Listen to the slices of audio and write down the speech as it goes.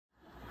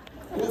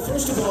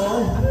first of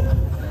all,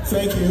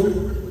 thank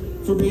you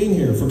for being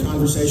here for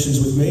Conversations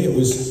with me. It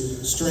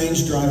was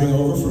strange driving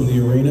over from the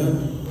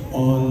arena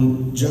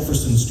on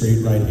Jefferson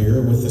Street right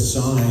here with the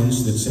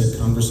signs that said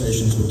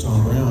Conversations with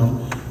Tom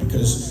Brown,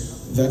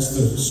 because that's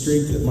the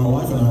street that my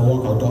wife and I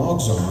walk our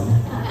dogs on.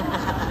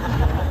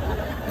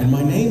 And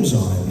my name's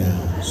on it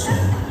now, so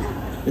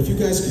if you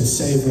guys could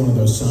save one of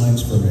those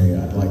signs for me,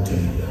 I'd like to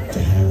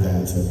have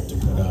that to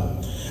put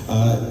up.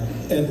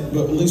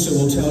 But Lisa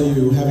will tell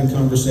you, having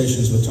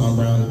Conversations with Tom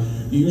Brown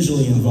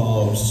usually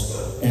involves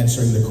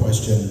answering the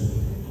question,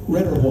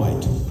 red or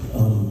white?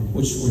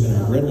 Which we're going to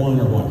have, red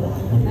wine or white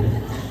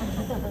wine?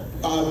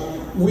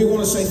 We want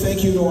to say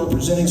thank you to our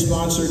presenting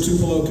sponsor,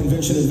 Tupelo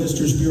Convention and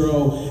Visitors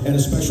Bureau, and a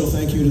special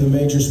thank you to the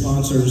major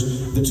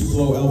sponsors, the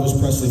Tupelo Elvis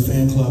Presley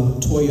Fan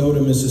Club, Toyota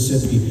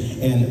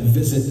Mississippi, and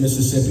Visit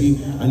Mississippi.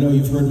 I know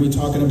you've heard me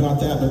talking about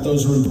that, but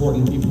those are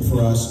important people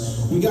for us.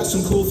 We got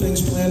some cool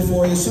things planned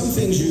for you, some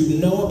things you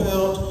know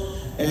about,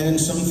 and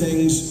some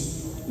things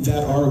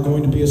that are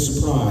going to be a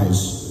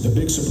surprise. The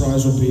big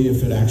surprise will be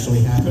if it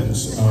actually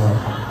happens.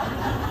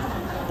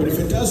 But if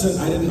it doesn't,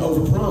 I didn't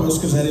overpromise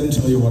because I didn't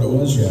tell you what it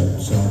was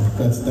yet. So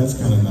that's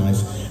kind of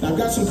nice. Now, I've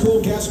got some cool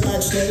guests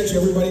backstage.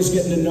 Everybody's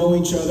getting to know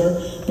each other.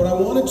 But I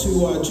wanted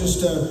to just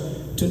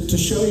to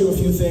show you a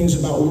few things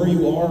about where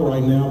you are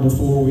right now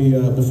before we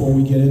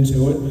get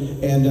into it.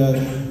 And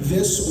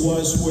this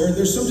was where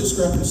there's some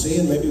discrepancy,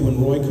 and maybe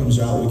when Roy comes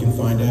out, we can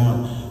find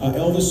out.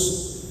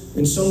 Elvis,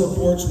 in some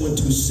reports, went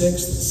to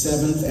 6th,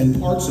 7th, and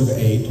parts of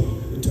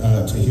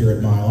 8th to here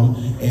at Milam,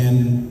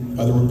 and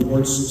other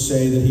reports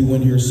say that he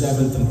went here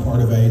 7th and part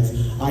of 8th.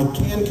 I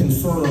can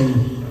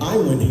confirm I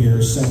went here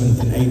 7th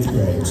and 8th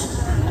grades.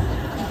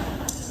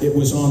 It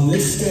was on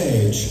this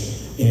stage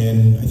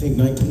in, I think,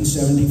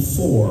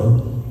 1974,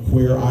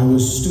 where I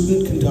was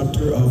student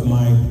conductor of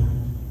my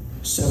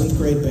 7th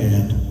grade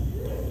band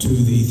to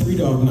the Three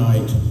Dog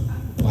Night,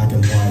 Black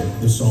and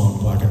White, the song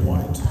Black and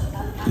White.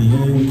 The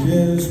ink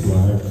is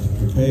black,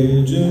 the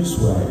page is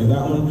white,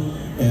 that one,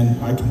 and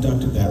I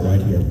conducted that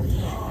right here.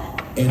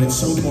 And at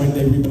some point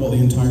they rebuilt the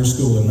entire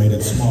school and made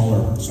it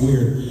smaller. It's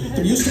weird.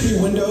 There used to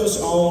be windows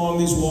all along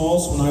these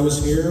walls when I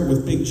was here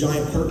with big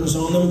giant curtains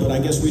on them, but I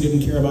guess we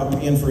didn't care about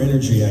paying for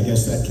energy. I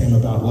guess that came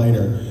about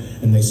later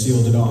and they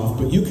sealed it off.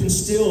 But you can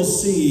still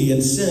see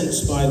and sense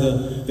by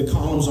the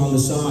columns on the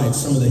side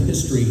some of the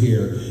history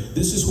here.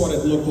 This is what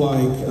it looked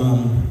like.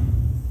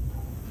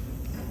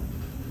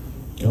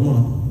 Come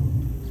on.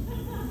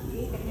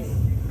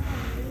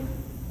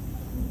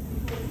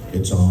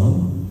 It's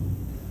on.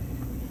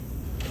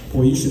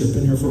 Boy, you should have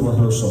been here for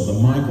rehearsal. The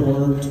mic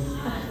worked.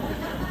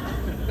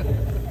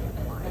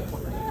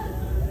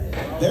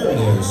 There it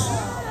is.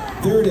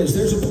 There it is.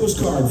 There's a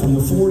postcard from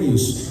the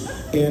 40s.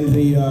 And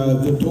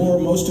the door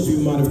most of you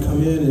might have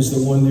come in is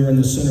the one there in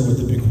the center with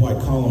the big white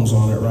columns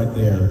on it right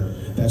there.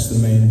 That's the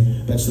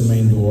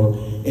main door.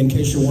 In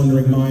case you're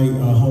wondering, my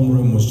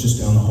homeroom was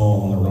just down the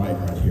hall on the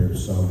right here.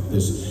 So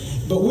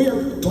but we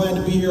are glad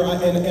to be here.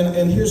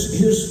 And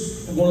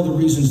here's one of the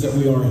reasons that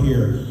we are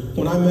here.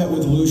 When I met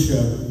with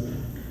Lucia,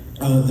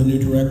 the new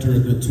director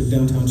at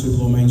downtown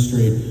Tupelo Main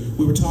Street,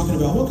 we were talking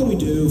about what can we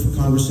do for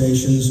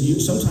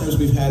Conversations. Sometimes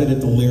we've had it at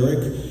the Lyric,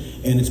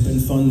 and it's been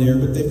fun there,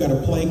 but they've got a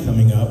play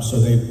coming up, so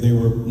they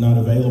were not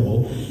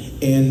available.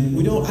 And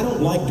I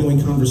don't like doing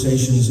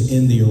Conversations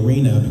in the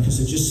arena because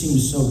it just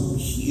seems so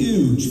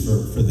huge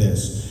for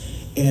this.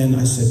 And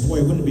I said,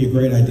 boy, wouldn't it be a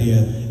great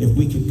idea if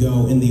we could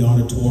go in the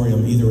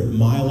auditorium, either at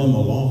Milam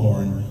or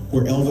Lawhorn,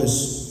 where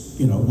Elvis,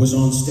 was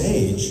on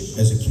stage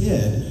as a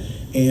kid.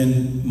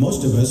 And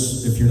most of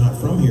us, if you're not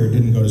from here,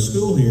 didn't go to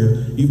school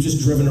here, you've just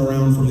driven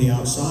around from the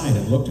outside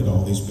and looked at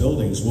all these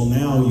buildings. Well,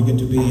 now you get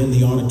to be in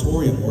the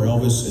auditorium where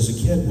Elvis, as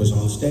a kid, was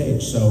on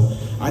stage. So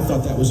I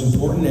thought that was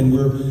important, and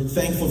we're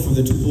thankful for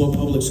the Tupelo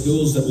Public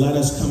Schools that let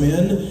us come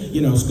in.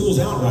 School's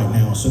out right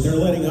now, so they're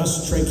letting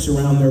us traipse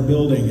around their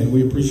building, and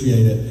we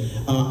appreciate it.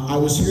 I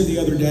was here the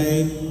other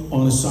day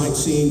on a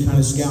sightseeing kind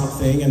of scout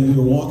thing, and we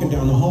were walking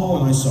down the hall,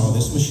 and I saw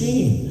this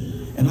machine.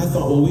 And I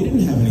thought, well, we didn't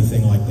have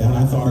anything like that.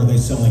 I thought, are they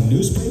selling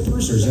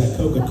newspapers, or is that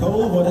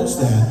Coca-Cola? What is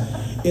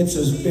that? They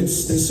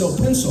sell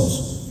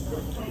pencils.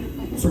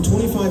 For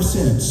 25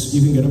 cents,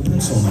 you can get a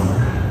pencil now.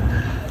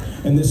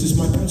 And this is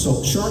my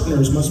pencil.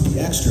 Sharpeners must be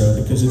extra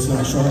because it's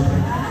not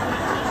sharpening.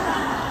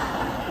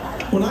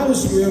 When I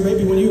was here,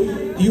 maybe when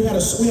we had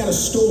a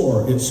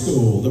store at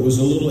school that was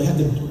it had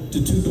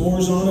the 2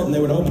 doors on it, and they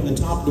would open the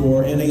top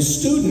door, and a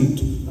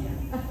student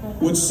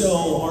would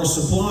sell our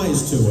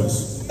supplies to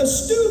us. A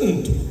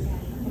student!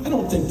 I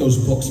don't think those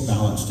books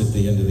balanced at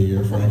the end of the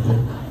year, frankly.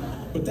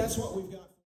 But that's what we've